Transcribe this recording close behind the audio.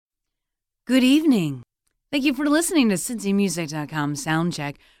Good evening. Thank you for listening to CincyMusic.com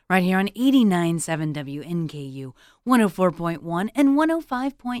Soundcheck right here on 89.7 WNKU, 104.1 and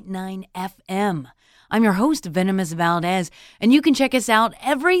 105.9 FM. I'm your host, Venomous Valdez, and you can check us out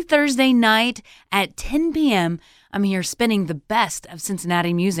every Thursday night at 10 p.m. I'm here spinning the best of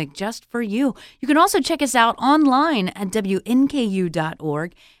Cincinnati music just for you. You can also check us out online at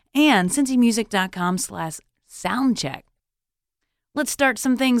WNKU.org and CincyMusic.com/soundcheck. Let's start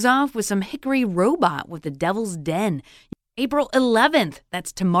some things off with some Hickory Robot with The Devil's Den. April 11th,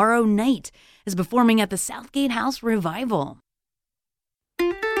 that's tomorrow night, is performing at the Southgate House Revival.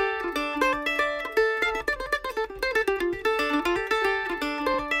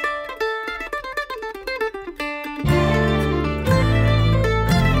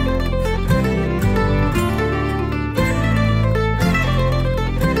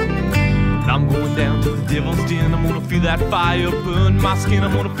 I'm going down to the devil's den. I'm gonna feel that fire burn my skin.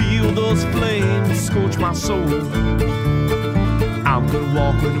 I'm gonna feel those flames scorch my soul. I'm gonna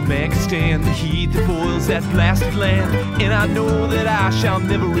walk where no man can stand the heat that boils that blasted land, and I know that I shall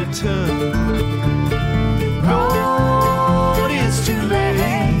never return. Lord, it's too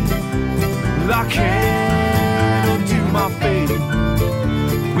late. I can't undo my fate.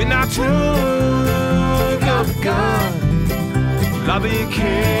 When I took up a gun, I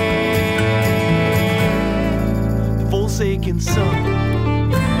became the forsaken son.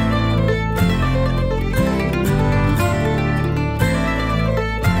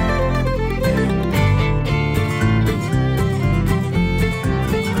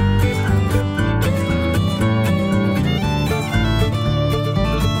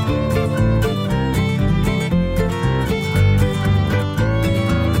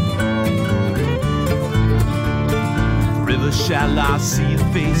 Shall I see the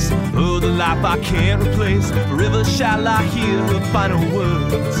face of the life I can't replace? Forever shall I hear her final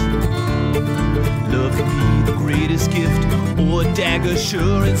words. Love can be the greatest gift, or a dagger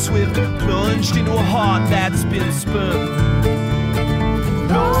sure and swift, plunged into a heart that's been spurned.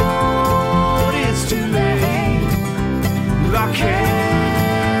 Lord, it's too late. I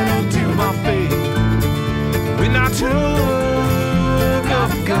can't undo my fate. When I took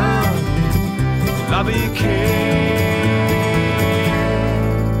up a gun, I became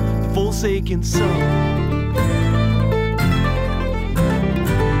forsaken son.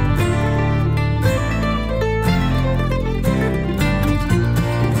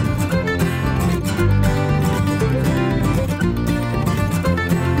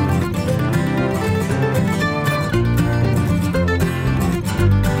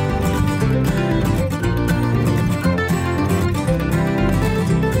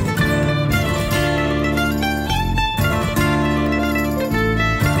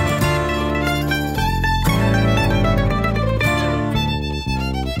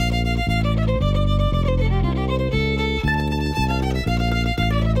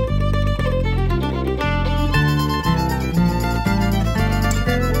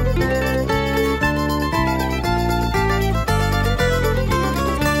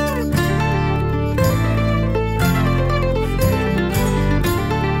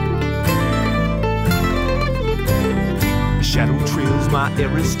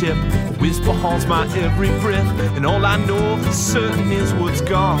 Every step, a whisper haunts my every breath, and all I know for certain is what's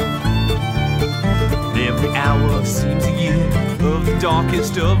gone. And every hour seems a year of the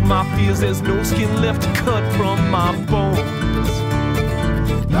darkest of my fears. There's no skin left to cut from my bones.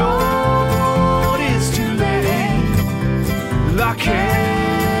 Lord, it's too late. I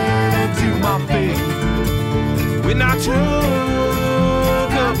can't undo my fate. When I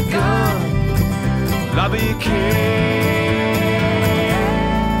took up a gun, I became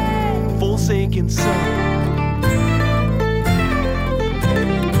forsaken son.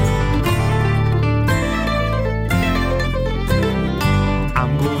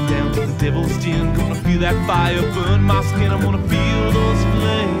 I'm going down to the devil's den, gonna feel that fire burn my skin. I'm gonna feel those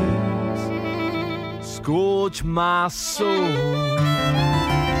flames scorch my soul.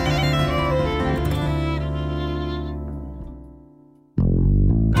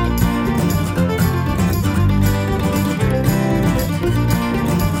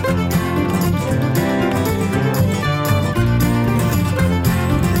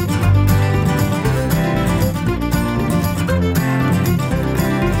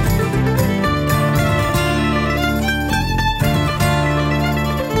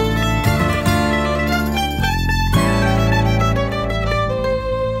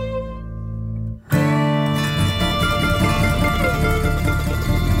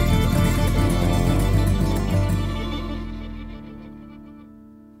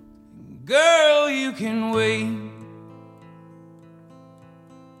 Girl, you can wait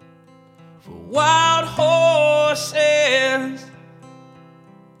for wild horses,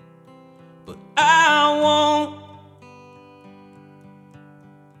 but I won't.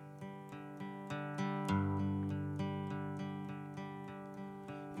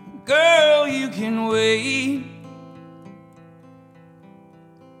 Girl, you can wait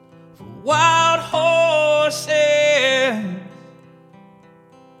for wild horses,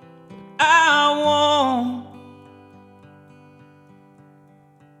 but I won't.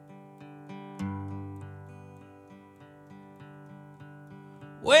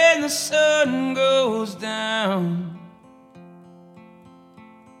 When the sun goes down,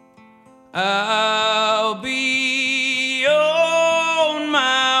 I'll be on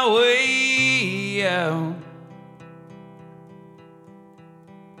my way out.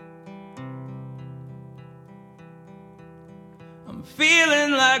 I'm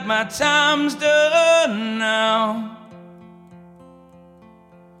feeling like my time's done now.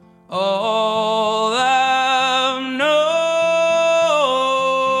 All I've known.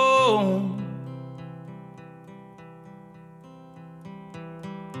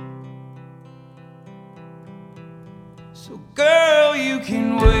 So girl, you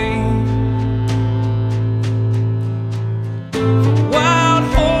can wait for wild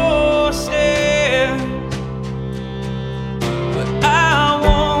horses, but I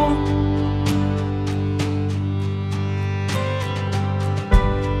won't.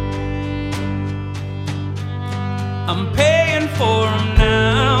 I'm paying for them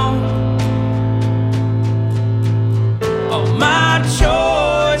now. All my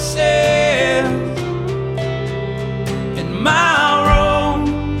choices in my room.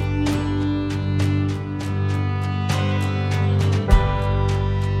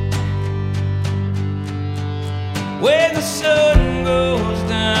 When the sun goes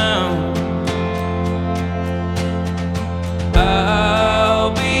down,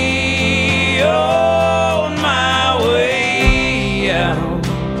 I'll be on my way out.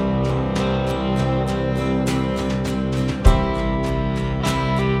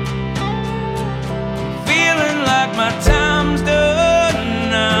 Feeling like my time's done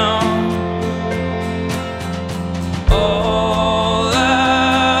now. All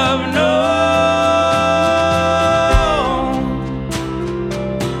I've known.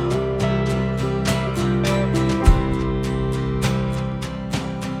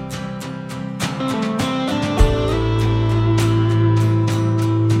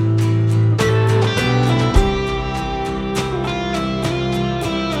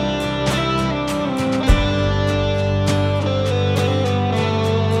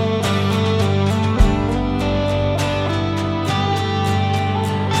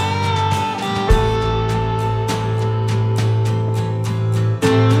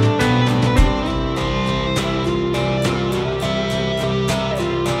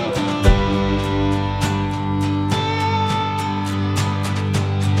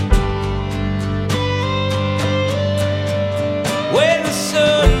 When the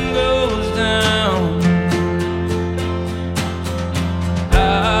sun goes down,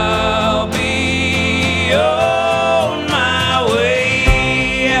 I'll be on my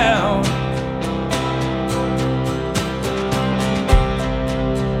way out.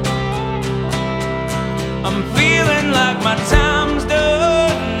 I'm feeling like my time's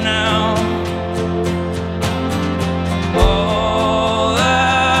done now. All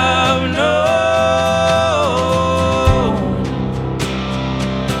I've known.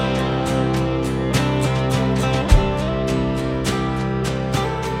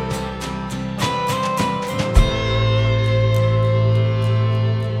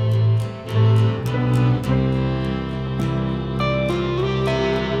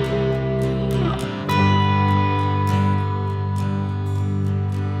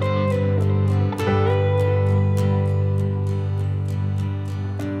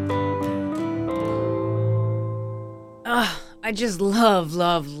 I just love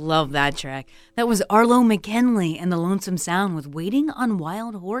that track. That was Arlo, McKinley, and the Lonesome Sound with Waiting on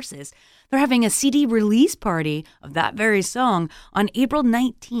Wild Horses. They're having a CD release party of that very song on April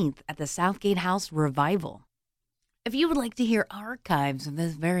 19th at the Southgate House Revival. If you would like to hear archives of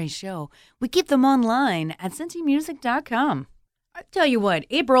this very show, we keep them online at cincymusic.com. I tell you what,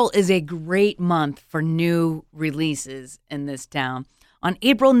 April is a great month for new releases in this town. On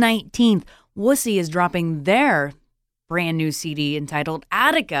April 19th, Wussy is dropping their brand new CD entitled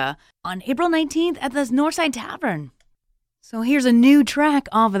Attica on April 19th at the Northside Tavern. So here's a new track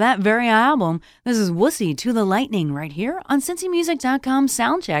off of that very album. This is Wussy to the Lightning right here on cincymusic.com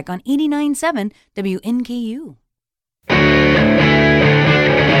Soundcheck on 89.7 WNKU.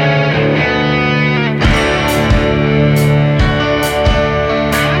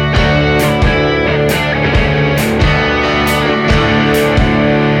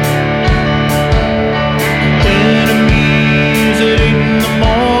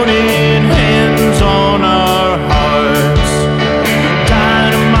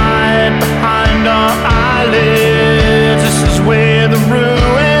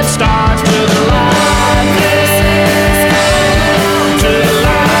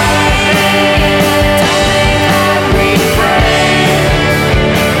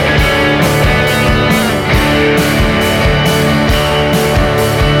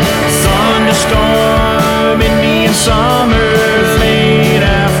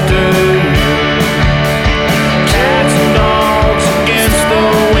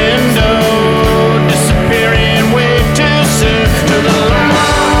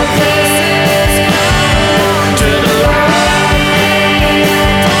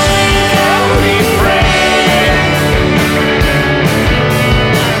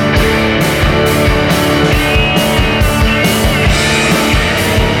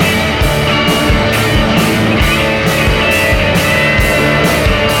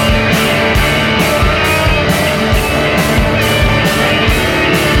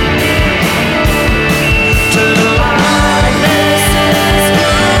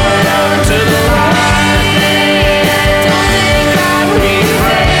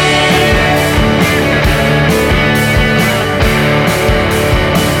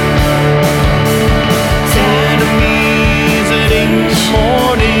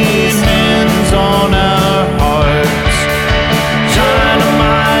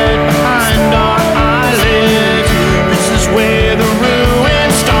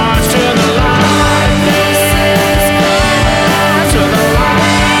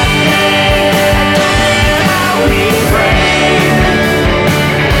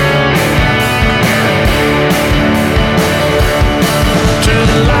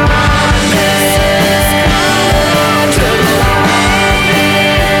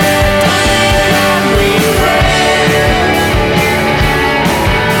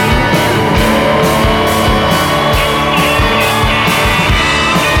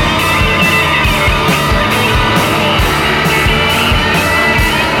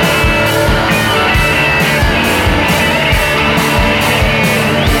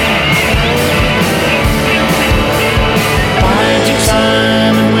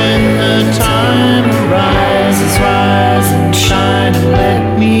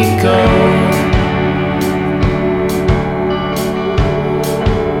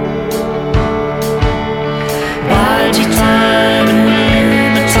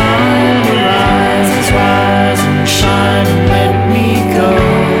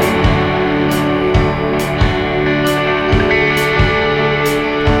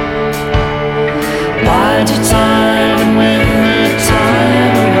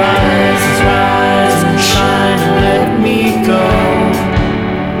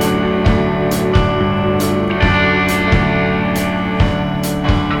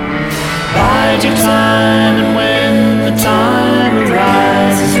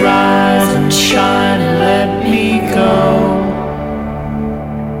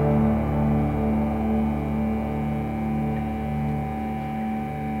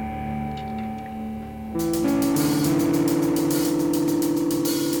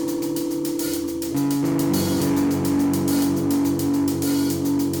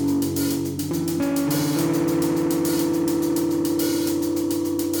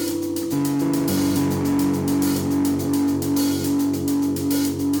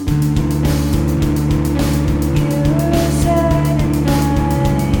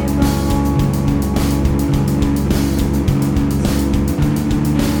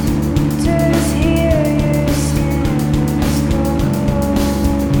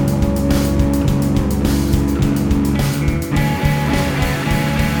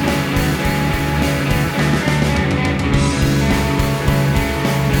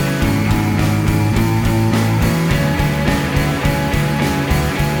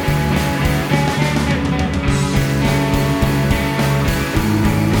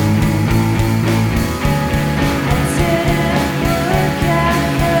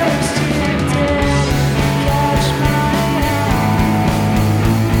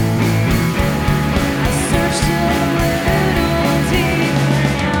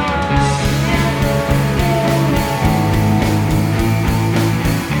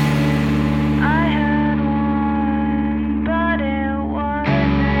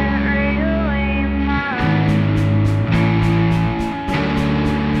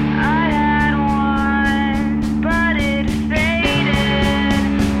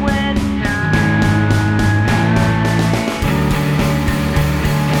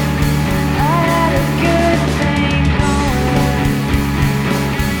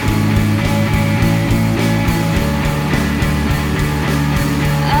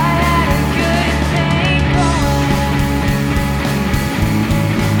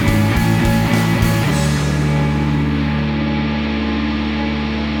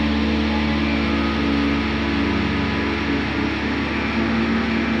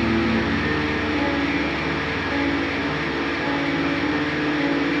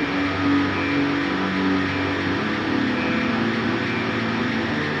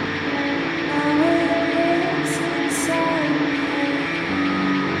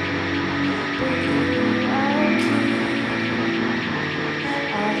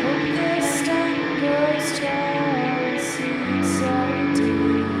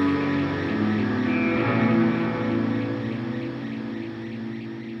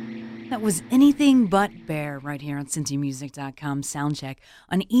 That was Anything But Bear right here on CincyMusic.com Soundcheck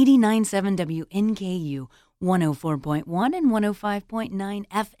on 89.7 WNKU, 104.1 and 105.9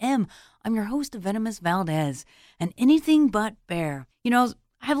 FM. I'm your host, Venomous Valdez, and Anything But Bear. You know,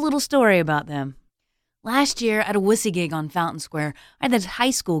 I have a little story about them. Last year at a Wussy gig on Fountain Square, I had this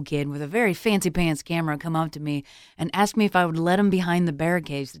high school kid with a very fancy pants camera come up to me and ask me if I would let him behind the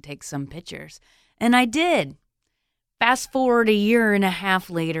barricades to take some pictures. And I did. Fast forward a year and a half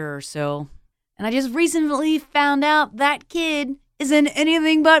later or so, and I just recently found out that kid is in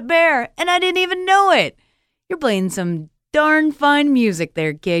Anything But Bear, and I didn't even know it. You're playing some darn fine music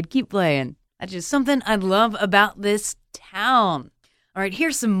there, kid. Keep playing. That's just something I love about this town. All right,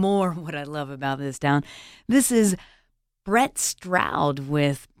 here's some more what I love about this town. This is Brett Stroud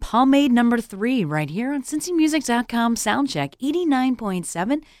with Pomade No. 3 right here on CincyMusic.com Soundcheck,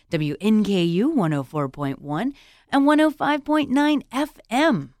 89.7 WNKU, 104.1 and 105.9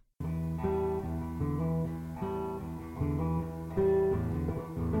 FM.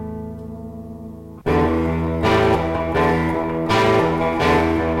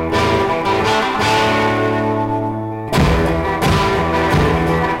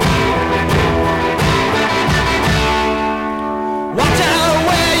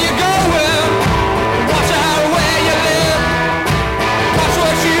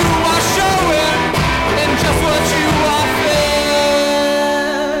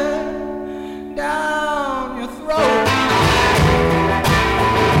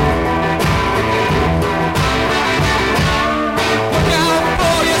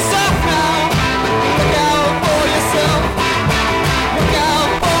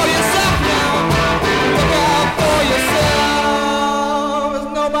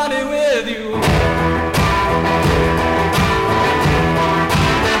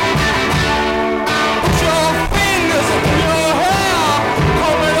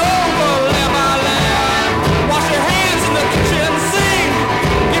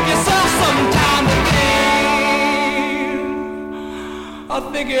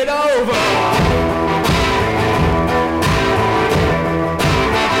 Think it over.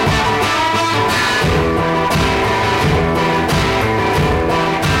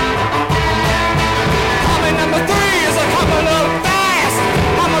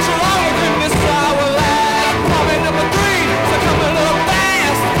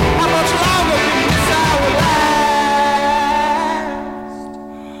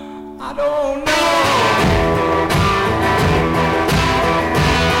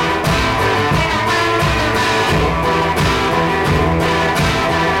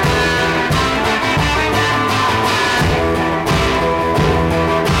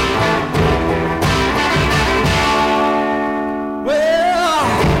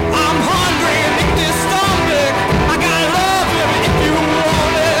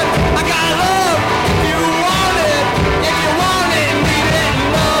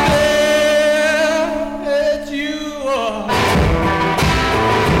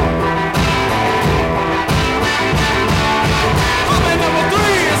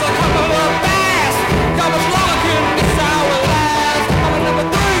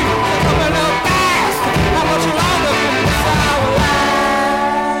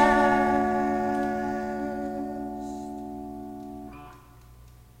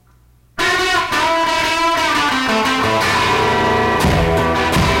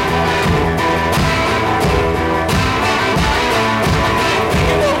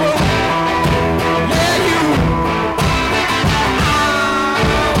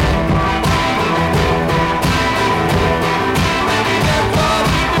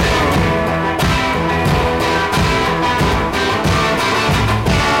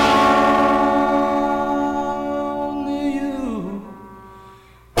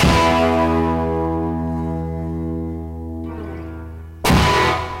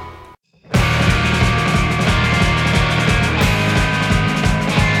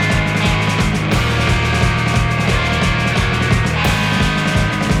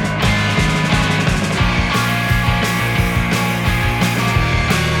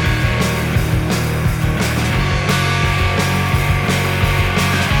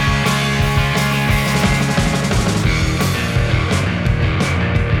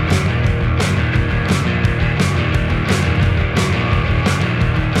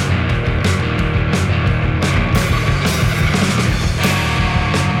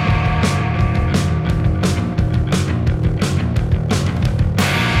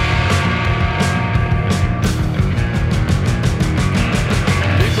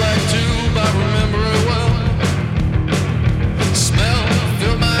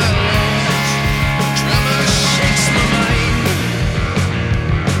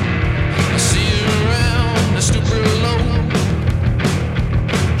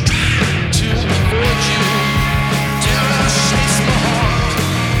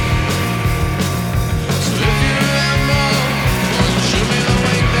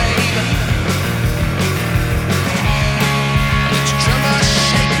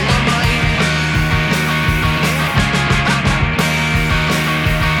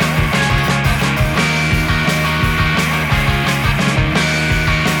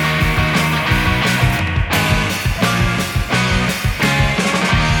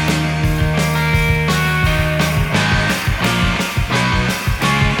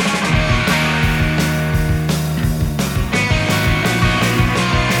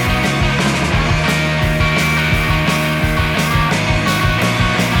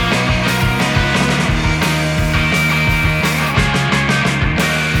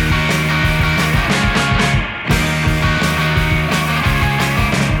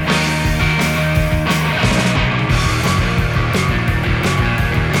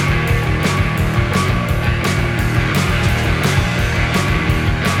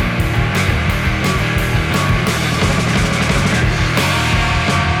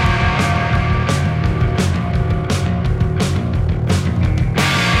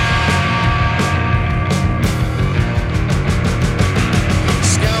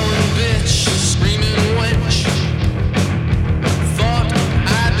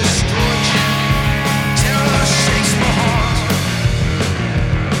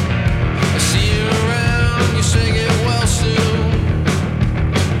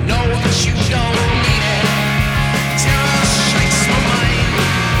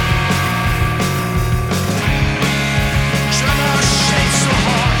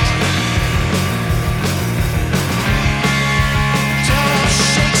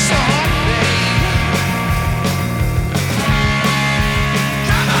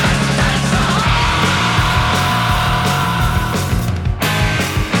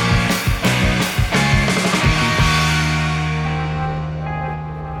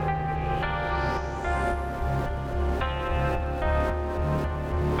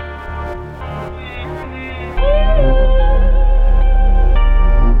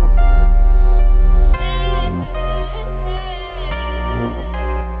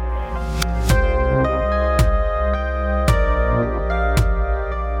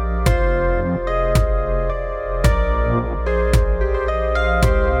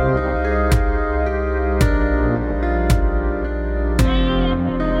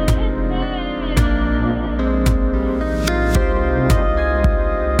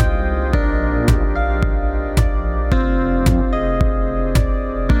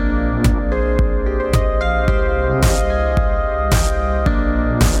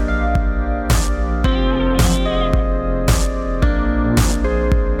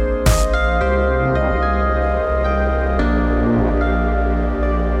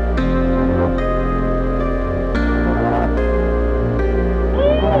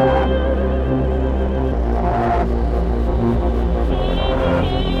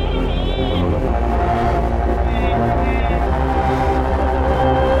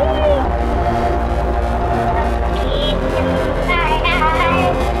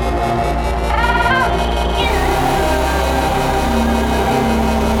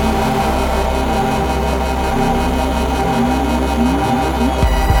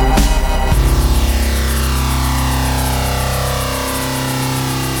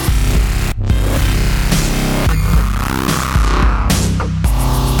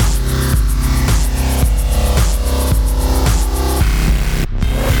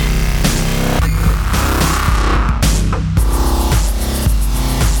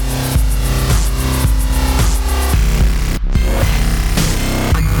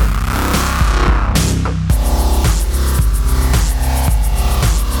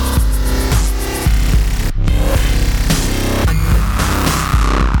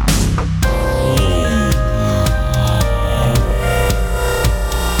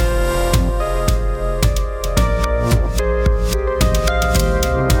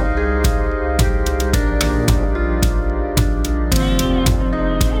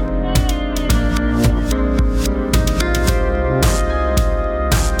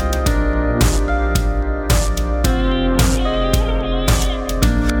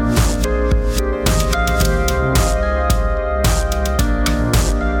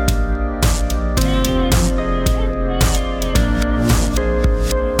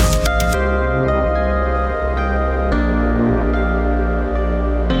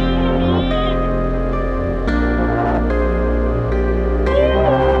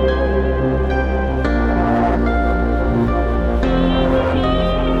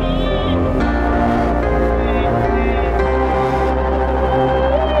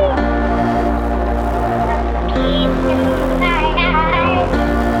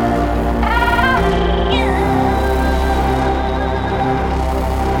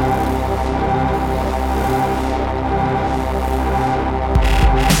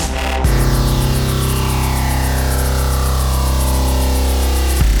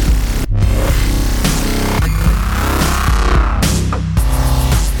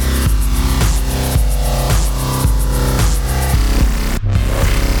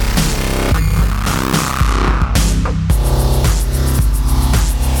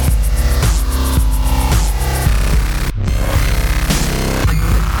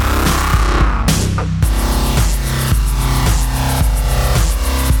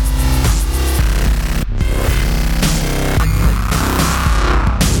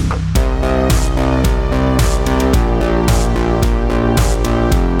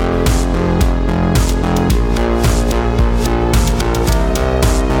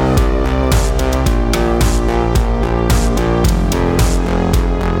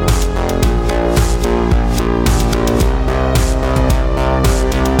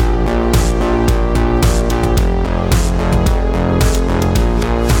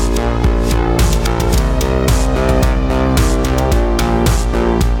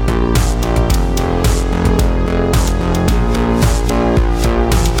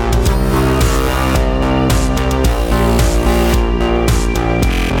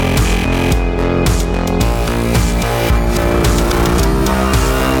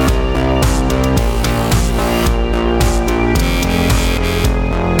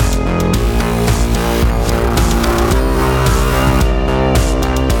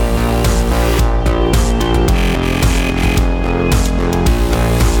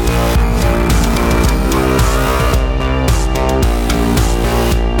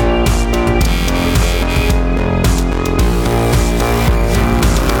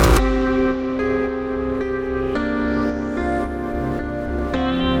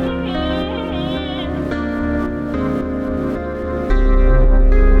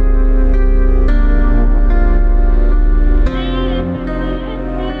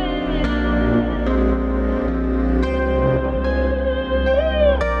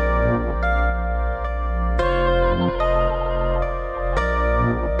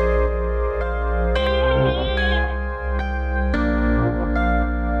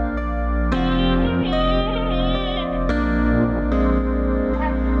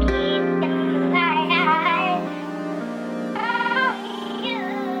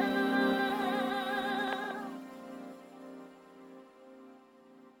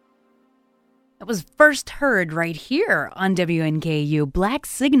 That was first heard right here on WNKU, Black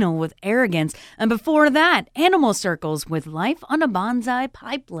Signal with Arrogance, and before that, Animal Circles with Life on a Banzai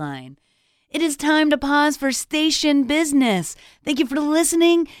Pipeline. It is time to pause for station business. Thank you for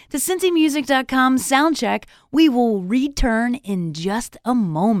listening to CincyMusic.com Soundcheck. We will return in just a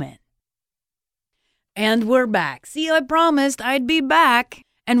moment. And we're back. See, I promised I'd be back.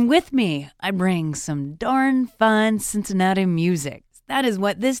 And with me, I bring some darn fun Cincinnati music. That is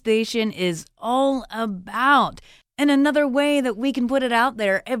what this station is all about. And another way that we can put it out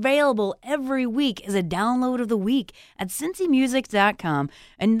there, available every week, is a download of the week at cincymusic.com.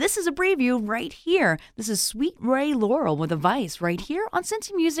 And this is a preview right here. This is Sweet Ray Laurel with a Vice right here on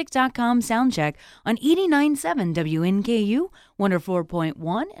cincymusic.com Soundcheck on 89.7 WNKU,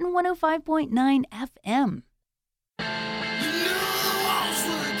 104.1 and 105.9 FM.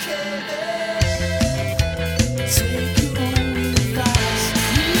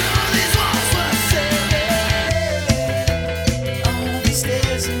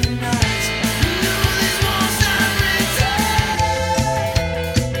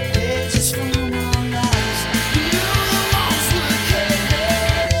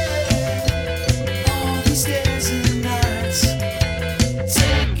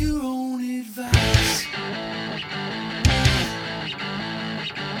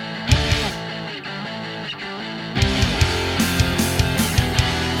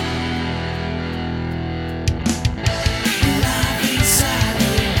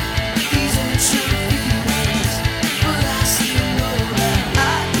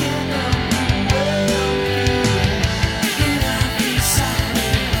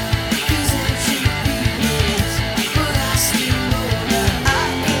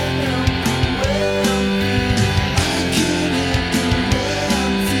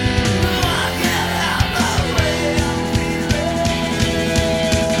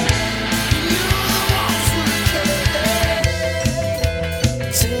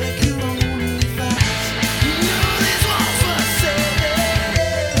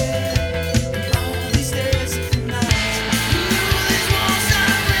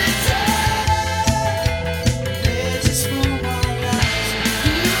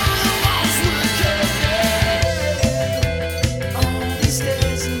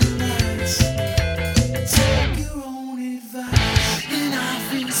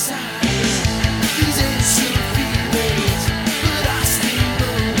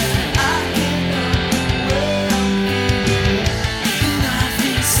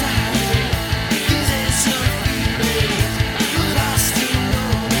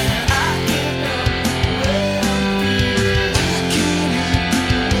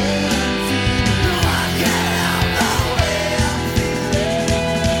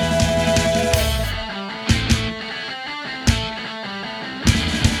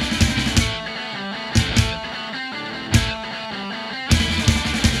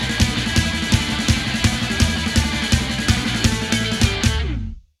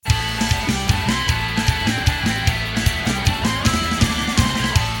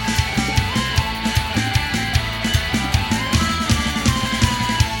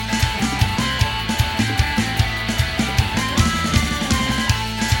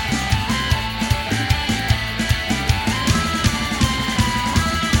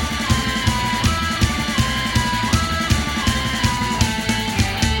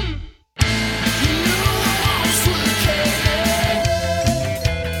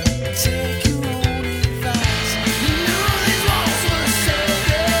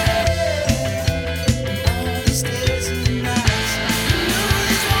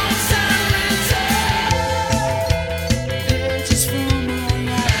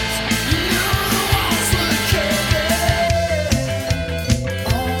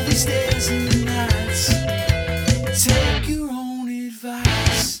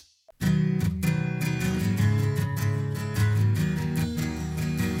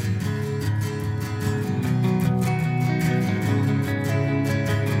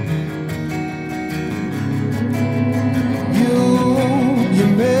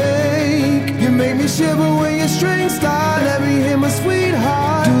 shiver when your strings start. Let me hear my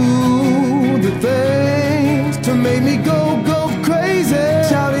sweetheart do the things to make me go crazy.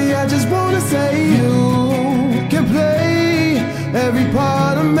 Shawty, I just wanna say you can play every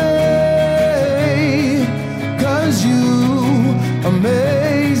part of me, 'cause you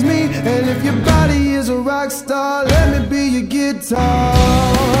amaze me. And if your body is a rock star, let me be your guitar.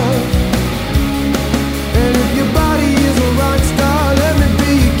 And if your body is a rock star, let me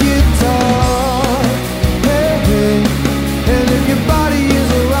be your guitar. Hey, hey. And if your body is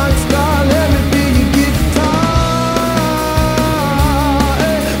a rock star, let me be your guitar.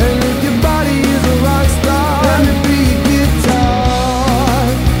 Hey. And if your body is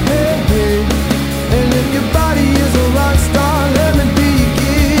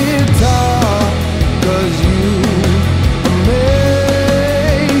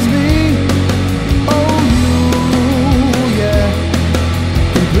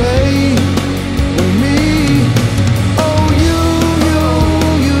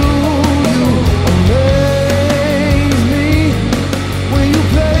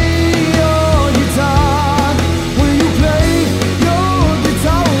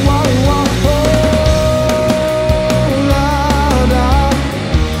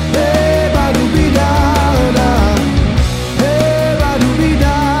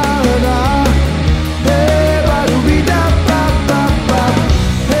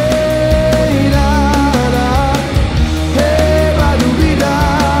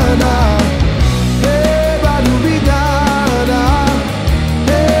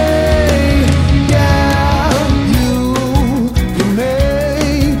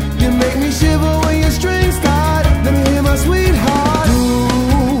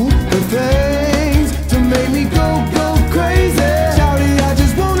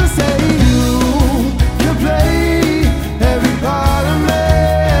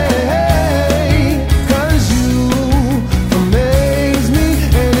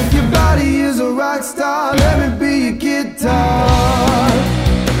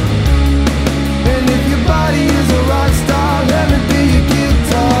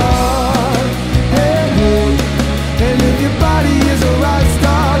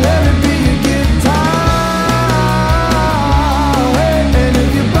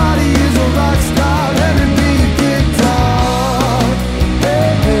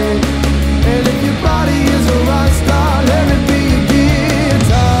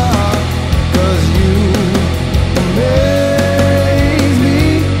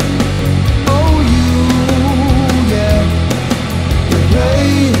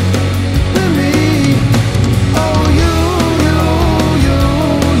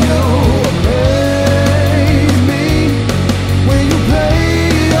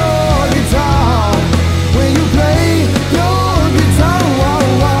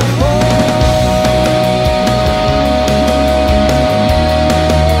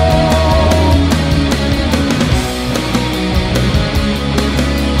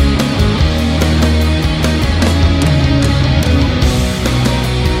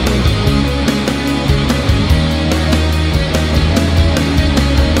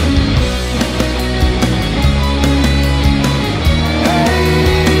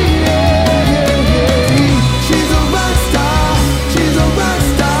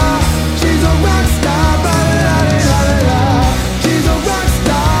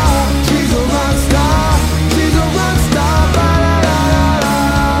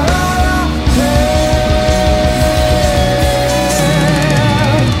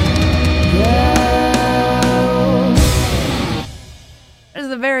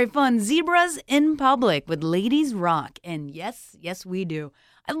on Zebras in Public with Ladies Rock. And yes, we do.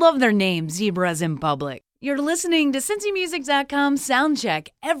 I love their name, Zebras in Public. You're listening to CincyMusic.com Soundcheck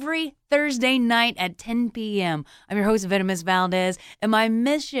every Thursday night at 10 p.m. I'm your host, Venomous Valdez, and my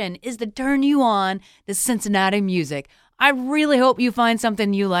mission is to turn you on to Cincinnati music. I really hope you find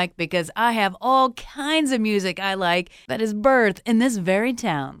something you like because I have all kinds of music I like that is birthed in this very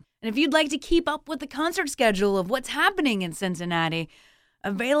town. And if you'd like to keep up with the concert schedule of what's happening in Cincinnati,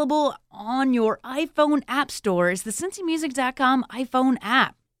 available on your iPhone app store is the CincyMusic.com iPhone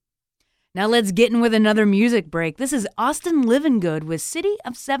app. Now let's get in with another music break. This is Austin Livingood with City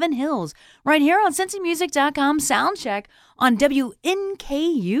of Seven Hills right here on CincyMusic.com Soundcheck on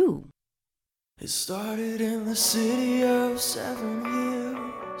WNKU. It started in the city of Seven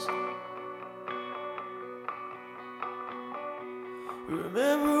Hills.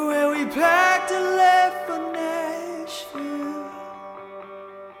 Remember when we packed and left for Nashville?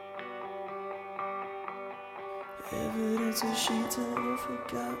 Evidence of sheets and a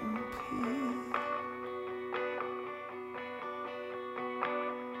forgotten pill.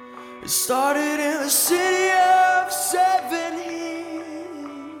 It started in the city of Seven Hills.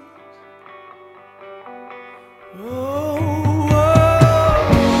 Oh.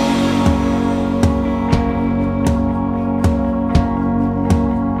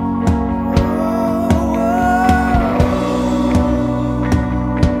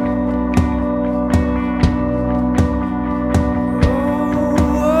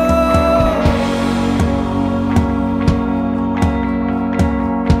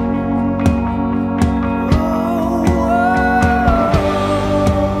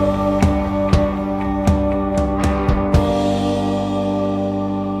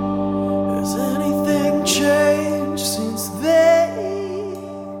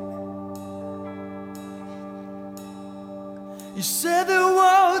 You said that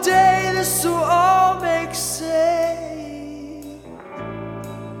one day this will all make sense.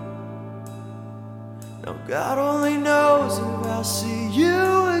 Now God only knows if I'll see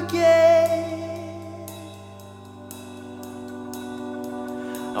you again.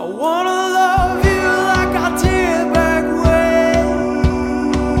 I wanna love you like I did back when.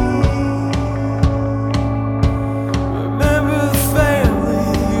 Remember the family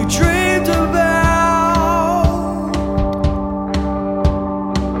you dreamed about.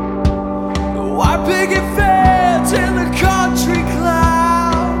 White picket fence in the country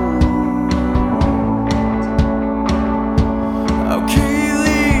cloud. How can you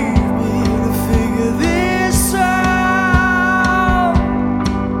leave me to figure this out?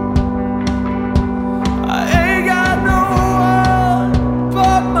 I ain't got no one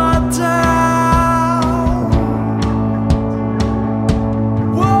but my town.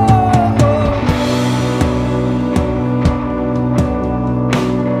 Whoa.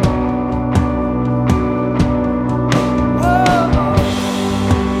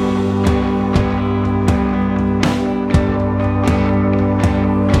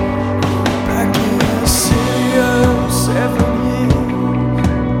 Back in the city of Seven Hills.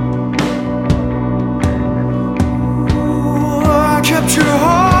 Ooh, I kept your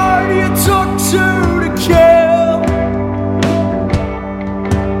heart, you took two to kill.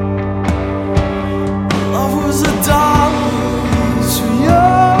 Love was a dollar for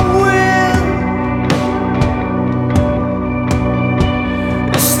your will.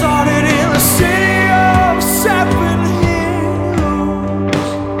 It started in the city of Seven Hills.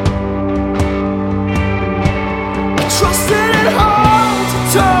 I trusted it hard to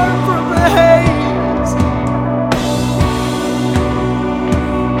turn from the haze.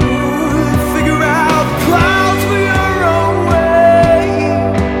 Figure out the clouds for your own way.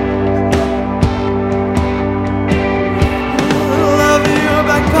 Love in your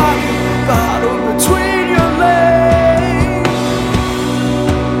back pocket, bottle between your legs.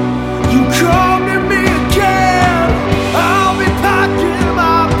 You come to me again, I'll be packing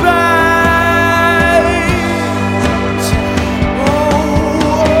my bags. Oh,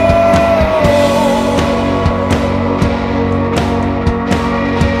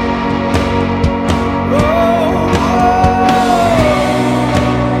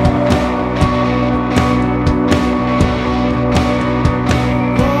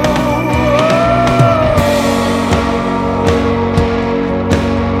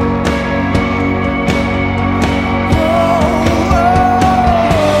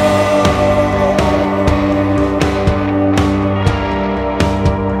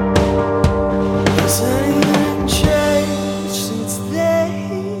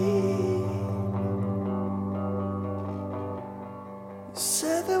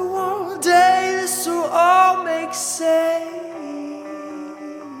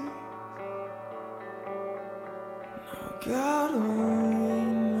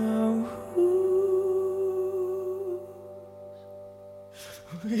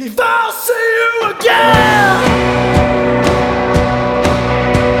 If I'll see you again.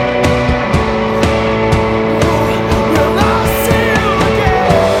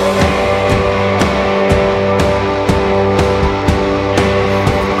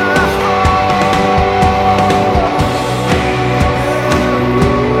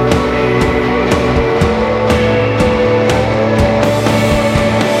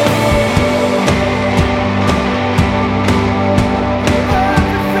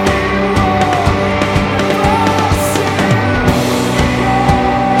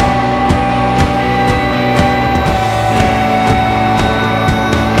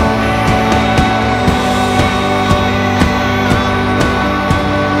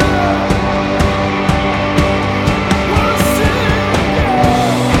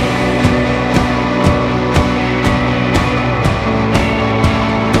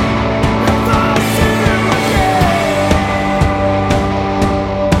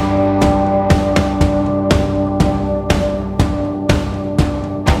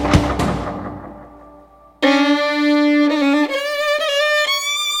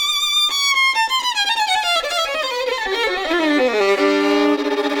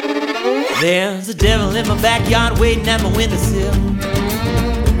 There's a devil in my backyard waiting at my windowsill,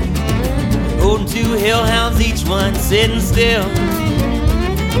 holding two hellhounds, each one sitting still.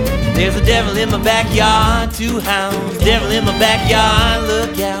 There's a devil in my backyard, two hounds, devil in my backyard,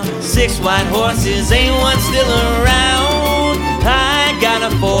 look out. 6 white horses, ain't one still around. I got a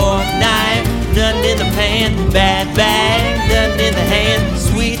fork knife, nothing in the pan, bad bag, nothing in the hand.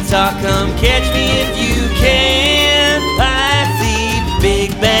 Sweet talk, come catch me if you can. I see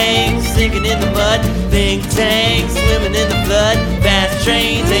big bangs sinking in the mud, think tanks swimming in the flood. Fast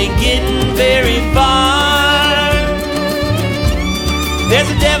trains ain't getting very far. There's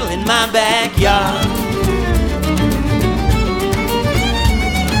a devil in my backyard.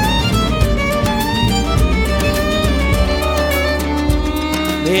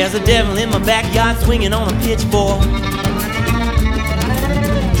 There's a devil in my backyard swinging on a pitchfork,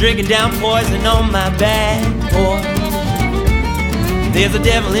 drinking down poison on my back porch. There's a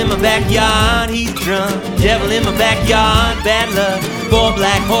devil in my backyard, he's drunk. Devil in my backyard, bad luck. 4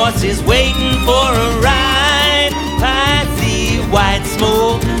 black horses waiting for a ride. I see white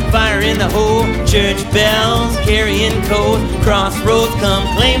smoke, fire in the hole. Church bells carrying cold. Crossroads, come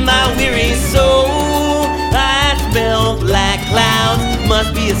claim my weary soul. I smell black clouds,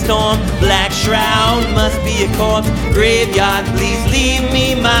 must be a storm. Black shroud, must be a corpse. Graveyard, please leave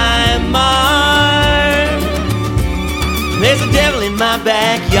me my mark. There's a devil in my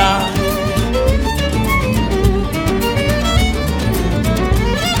backyard.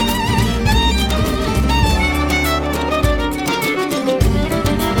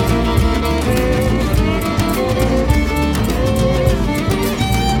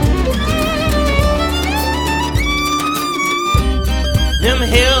 Them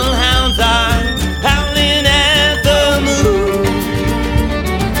hellhounds are howling at the moon.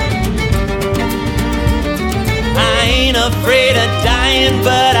 I ain't afraid of dying,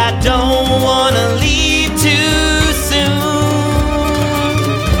 but I don't wanna leave too soon.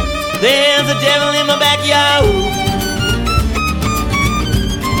 There's a devil in my backyard.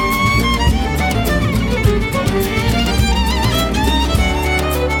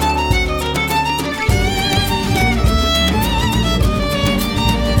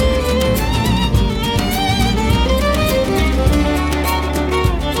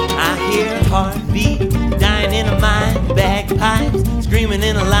 Heartbeat, dying in a mine, bagpipes, screaming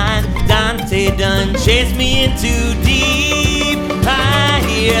in a line. Dante done chased me in too deep. I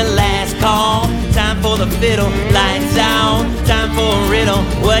hear last call, time for the fiddle, lights out, time for a riddle.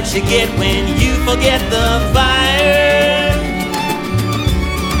 What you get when you forget the fire?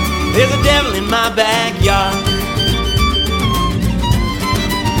 There's a devil in my backyard.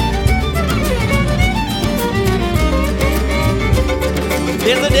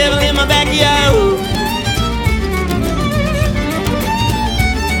 There's a devil in my backyard.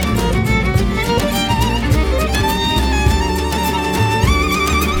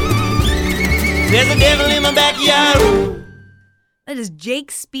 There's a devil in my backyard. That is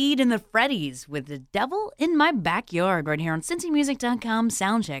Jake Speed and the Freddies with The Devil in My Backyard right here on CincyMusic.com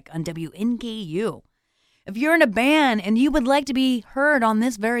Soundcheck on WNKU. If you're in a band and you would like to be heard on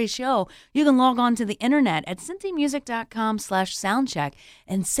this very show, you can log on to the internet at cincymusic.com/soundcheck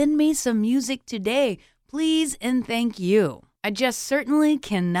and send me some music today, please and thank you. I just certainly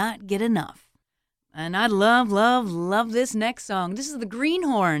cannot get enough. And I love this next song. This is the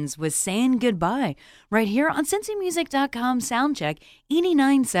Greenhornes with Saying Goodbye, right here on CincyMusic.com Soundcheck,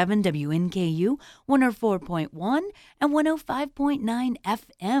 89.7 WNKU, 104.1 and 105.9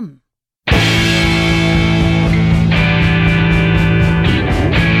 FM.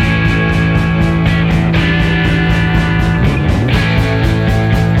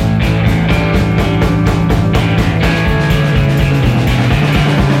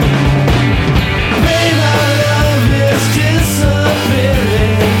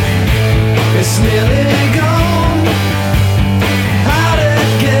 It's nearly gone. How did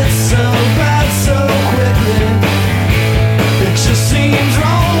it get so bad so quickly? It just seems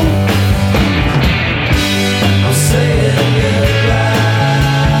wrong. I'm saying goodbye.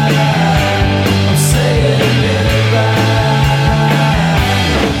 I'm saying goodbye.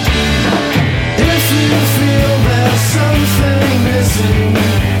 If you feel there's something missing,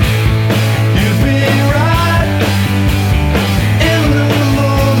 you'd be right.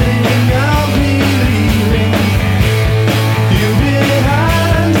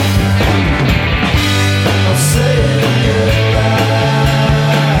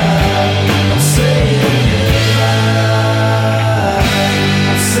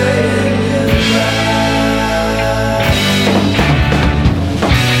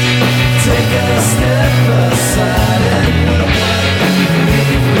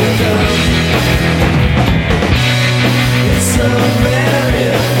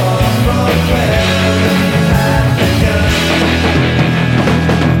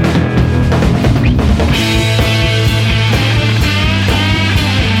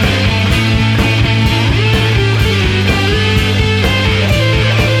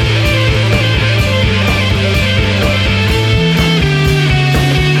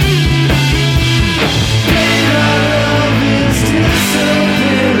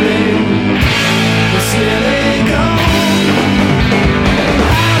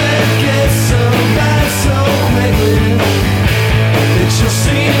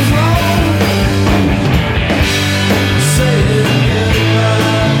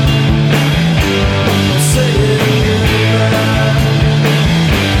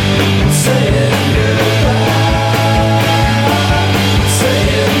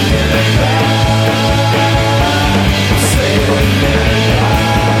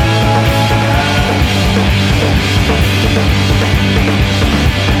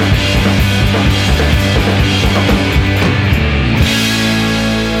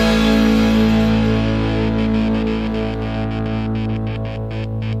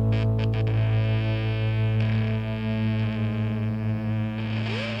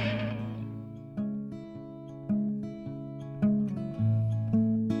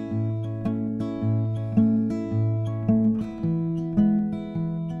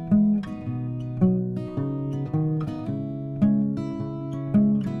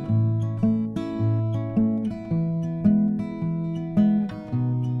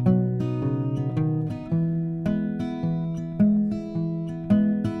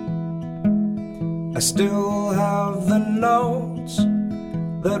 I still have the notes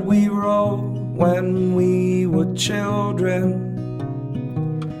that we wrote when we were children.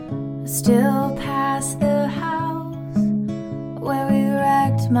 Still past the house where we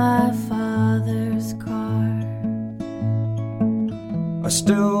wrecked my father's car. I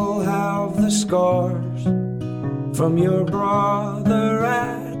still have the scars from your brother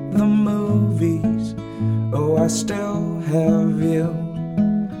at the movies. Oh, I still have you.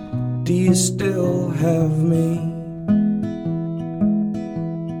 Do you still have me?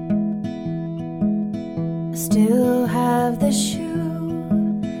 I still have the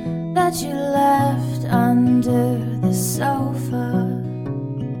shoe that you left under the sofa.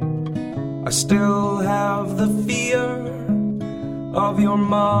 I still have the fear of your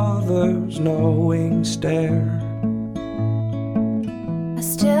mother's knowing stare. I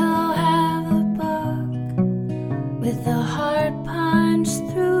still have the book with the hard punch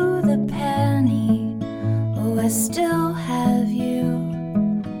through the penny. Oh, I still have you.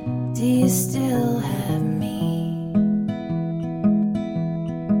 Do you still have me?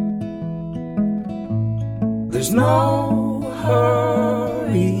 There's no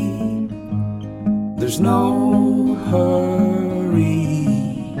hurry. There's no hurry.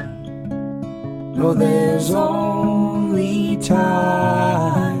 No, there's only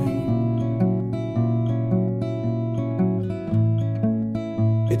time.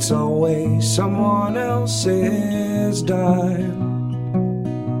 It's always someone else's dime.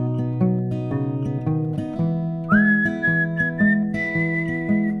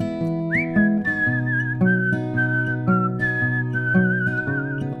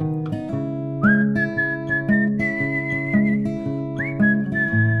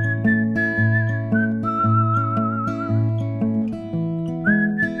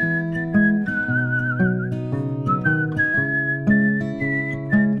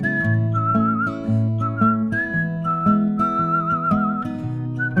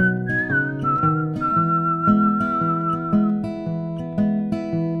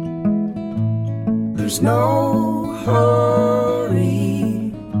 There's no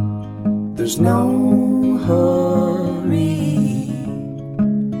hurry, there's no hurry.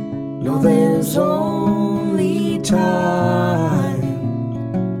 No, there's only time.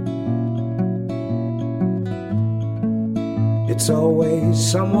 It's always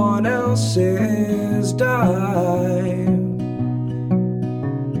someone else's dime.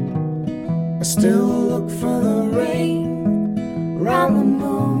 I still look for the rain round the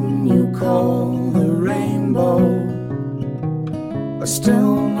moon you call the rainbow. I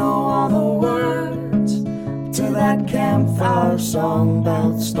still know all the words to that campfire song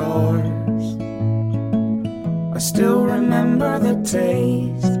about stars. I still remember the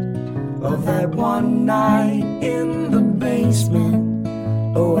taste of that one night in the basement.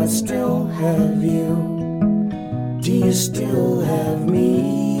 Oh, I still have you. Do you still have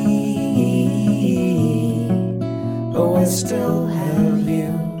me? Oh, I still have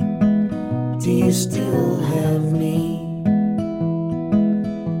you. Do you still have me?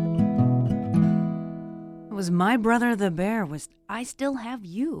 It was My Brother the Bear with I Still Have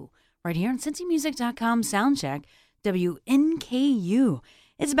You, right here on CincyMusic.com Soundcheck, WNKU.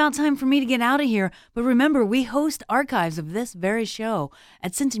 It's about time for me to get out of here, but remember, we host archives of this very show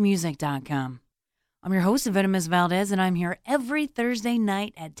at CincyMusic.com. I'm your host, Venomous Valdez, and I'm here every Thursday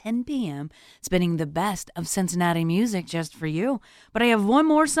night at 10 p.m., spinning the best of Cincinnati music just for you. But I have one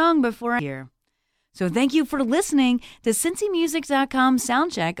more song before I hear. So thank you for listening to CincyMusic.com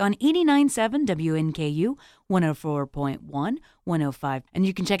Soundcheck on 89.7 WNKU, 104.1, 105. And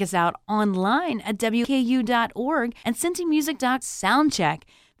you can check us out online at WKU.org and CincyMusic.Soundcheck.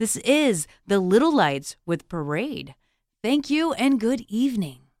 This is The Little Lights with Parade. Thank you and good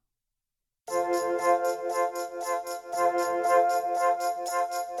evening.